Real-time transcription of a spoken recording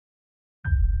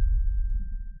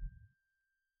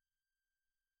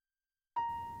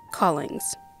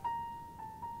Callings.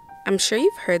 I'm sure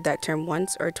you've heard that term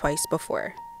once or twice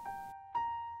before.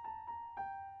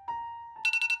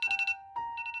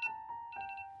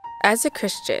 As a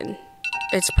Christian,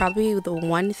 it's probably the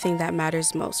one thing that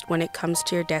matters most when it comes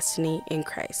to your destiny in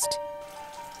Christ.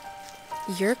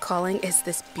 Your calling is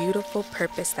this beautiful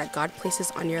purpose that God places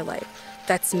on your life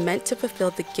that's meant to fulfill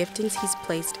the giftings He's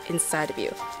placed inside of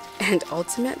you and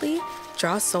ultimately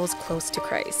draw souls close to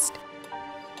Christ.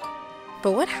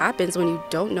 But what happens when you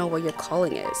don't know what your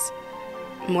calling is?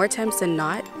 More times than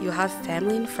not, you'll have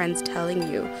family and friends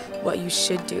telling you what you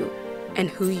should do and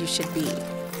who you should be.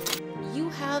 You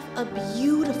have a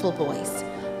beautiful voice,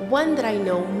 one that I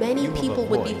know many people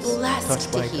would be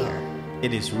blessed to hear.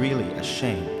 It is really a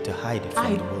shame to hide it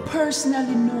from the world. I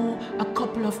personally know a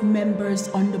couple of members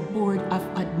on the board of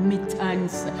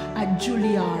admittance at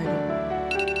Juilliard.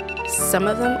 Some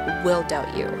of them will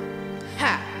doubt you.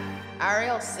 Ha!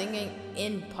 Ariel singing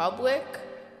in public?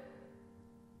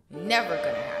 Never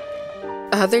gonna happen.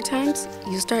 Other times,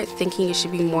 you start thinking you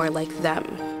should be more like them.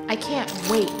 I can't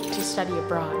wait to study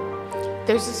abroad.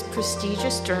 There's this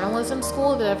prestigious journalism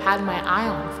school that I've had my eye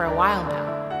on for a while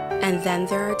now. And then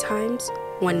there are times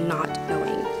when not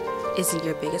knowing isn't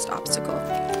your biggest obstacle.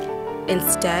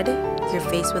 Instead, you're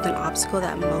faced with an obstacle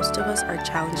that most of us are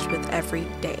challenged with every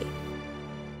day: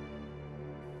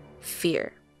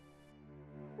 fear.